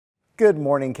Good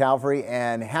morning, Calvary,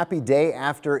 and happy day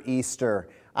after Easter.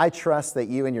 I trust that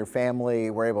you and your family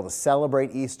were able to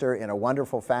celebrate Easter in a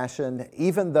wonderful fashion.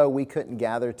 Even though we couldn't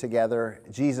gather together,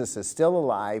 Jesus is still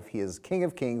alive. He is King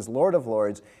of Kings, Lord of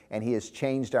Lords, and He has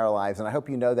changed our lives. And I hope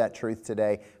you know that truth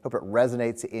today. Hope it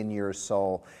resonates in your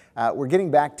soul. We're getting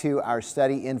back to our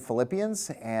study in Philippians,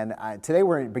 and today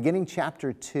we're beginning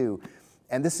chapter 2.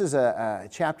 And this is a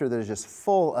chapter that is just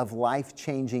full of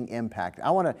life-changing impact.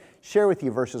 I want to share with you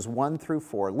verses 1 through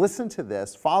 4. Listen to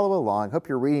this, follow along, hope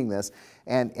you're reading this,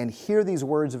 and hear these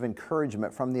words of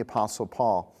encouragement from the Apostle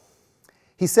Paul.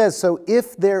 He says, "So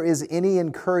if there is any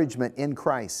encouragement in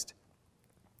Christ,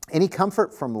 any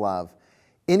comfort from love,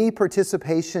 any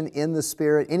participation in the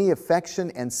Spirit, any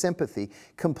affection and sympathy,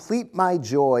 complete my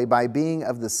joy by being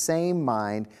of the same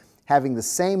mind, having the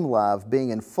same love, being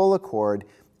in full accord,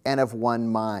 and of one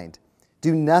mind.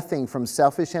 Do nothing from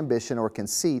selfish ambition or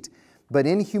conceit, but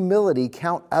in humility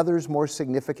count others more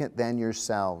significant than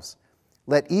yourselves.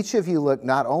 Let each of you look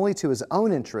not only to his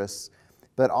own interests,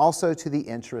 but also to the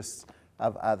interests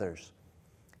of others."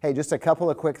 Hey, just a couple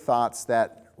of quick thoughts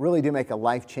that really do make a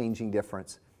life-changing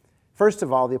difference. First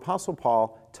of all, the Apostle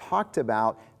Paul talked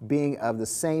about being of the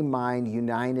same mind,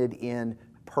 united in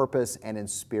purpose and in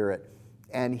spirit.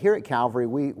 And here at Calvary,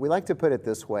 we like to put it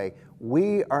this way.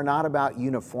 We are not about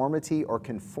uniformity or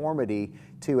conformity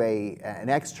to an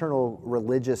external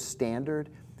religious standard.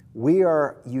 We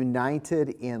are united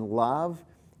in love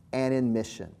and in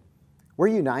mission. We're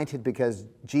united because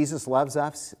Jesus loves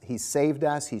us. He's saved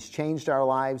us. He's changed our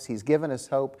lives. He's given us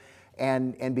hope.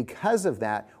 And because of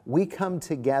that, we come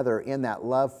together in that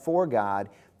love for God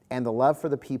and the love for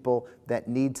the people that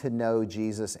need to know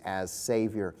Jesus as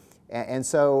Savior. And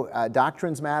so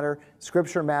doctrines matter,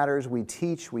 Scripture matters, we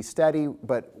teach, we study,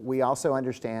 but we also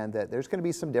understand that there's going to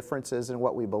be some differences in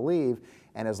what we believe.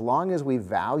 And as long as we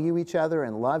value each other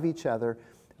and love each other,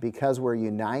 because we're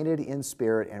united in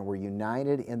spirit and we're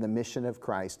united in the mission of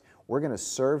Christ, we're going to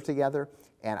serve together.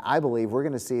 And I believe we're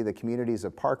going to see the communities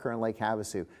of Parker and Lake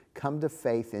Havasu come to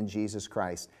faith in Jesus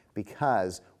Christ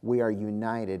because we are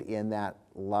united in that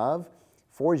love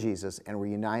for Jesus, and we're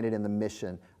united in the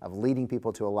mission of leading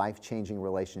people to a life-changing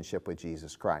relationship with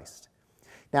Jesus Christ.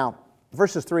 Now,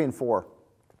 verses 3 and 4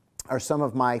 are some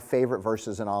of my favorite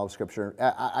verses in all of Scripture.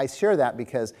 I share that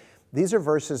because these are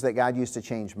verses that God used to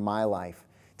change my life,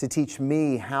 to teach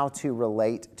me how to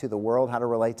relate to the world, how to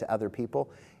relate to other people.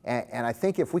 And I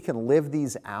think if we can live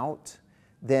these out,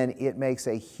 then it makes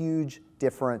a huge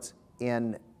difference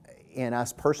in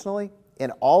us personally,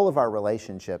 in all of our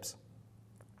relationships,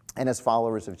 and as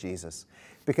followers of Jesus.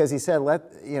 Because he said,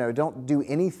 don't do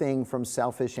anything from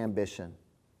selfish ambition.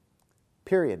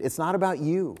 Period. It's not about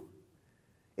you.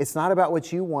 It's not about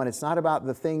what you want. It's not about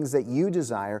the things that you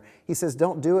desire. He says,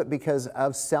 don't do it because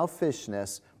of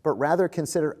selfishness, but rather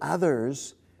consider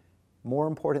others more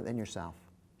important than yourself.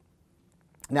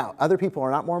 Now, other people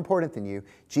are not more important than you.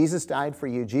 Jesus died for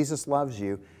you. Jesus loves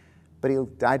you, but He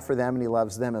died for them and He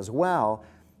loves them as well.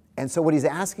 And so what He's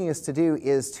asking us to do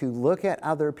is to look at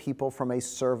other people from a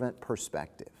servant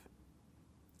perspective.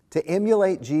 To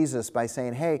emulate Jesus by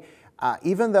saying, hey,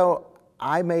 even though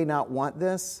I may not want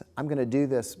this, I'm going to do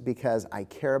this because I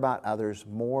care about others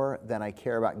more than I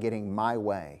care about getting my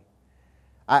way.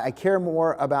 I care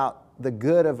more about the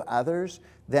good of others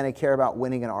than I care about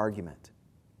winning an argument.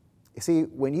 You see,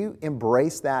 when you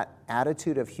embrace that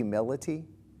attitude of humility,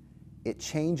 it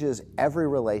changes every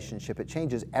relationship, it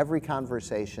changes every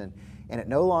conversation, and it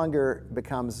no longer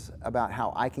becomes about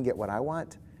how I can get what I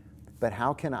want, but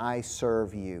how can I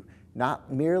serve you?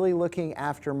 Not merely looking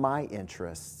after my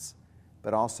interests,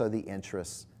 but also the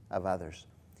interests of others.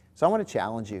 So I want to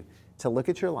challenge you to look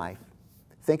at your life,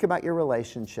 think about your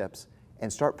relationships,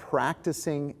 and start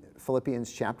practicing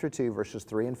Philippians chapter 2, verses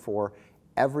 3 and 4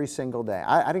 every single day.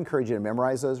 I'd encourage you to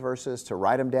memorize those verses, to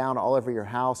write them down all over your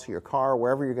house, your car,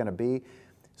 wherever you're going to be,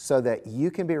 so that you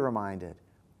can be reminded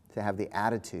to have the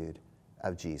attitude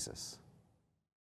of Jesus.